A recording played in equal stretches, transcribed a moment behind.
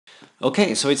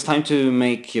Okay, so it's time to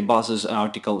make Boss's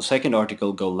second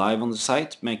article go live on the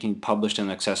site, making published and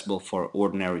accessible for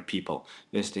ordinary people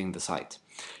visiting the site.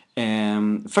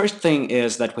 First thing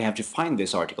is that we have to find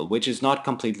this article, which is not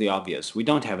completely obvious. We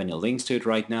don't have any links to it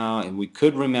right now, and we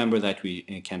could remember that we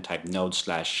can type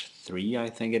node/3, I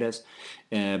think it is.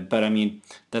 But I mean,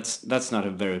 that's not a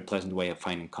very pleasant way of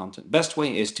finding content. Best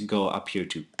way is to go up here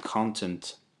to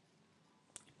content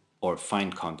or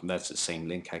find content. That's the same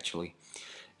link actually.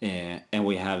 And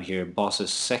we have here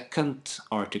Boss's second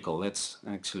article. Let's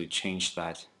actually change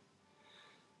that.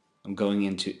 I'm going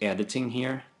into editing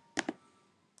here.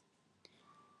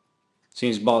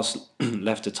 Seems Boss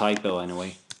left a typo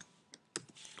anyway,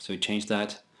 so we change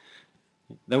that.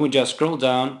 Then we just scroll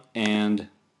down and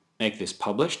make this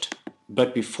published.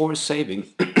 But before saving,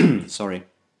 sorry,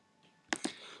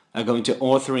 I go into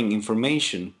authoring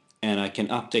information and I can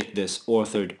update this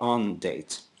authored on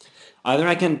date. Either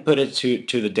I can put it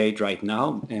to the date right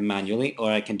now manually,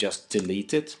 or I can just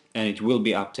delete it and it will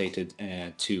be updated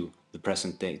to the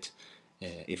present date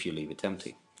if you leave it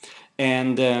empty.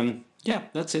 And yeah,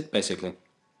 that's it basically.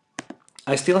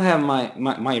 I still have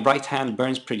my right hand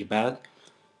burns pretty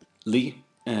badly,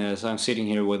 so I'm sitting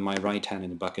here with my right hand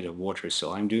in a bucket of water,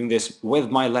 so I'm doing this with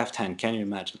my left hand, can you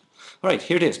imagine? Alright,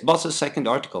 here it is, Boss's second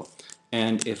article.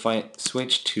 And if I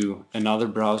switch to another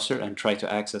browser and try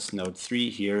to access node 3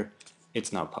 here,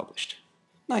 it's now published.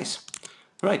 Nice.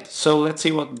 Right, so let's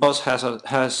see what Boss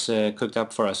has cooked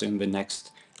up for us in the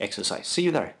next exercise. See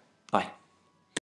you there. Bye.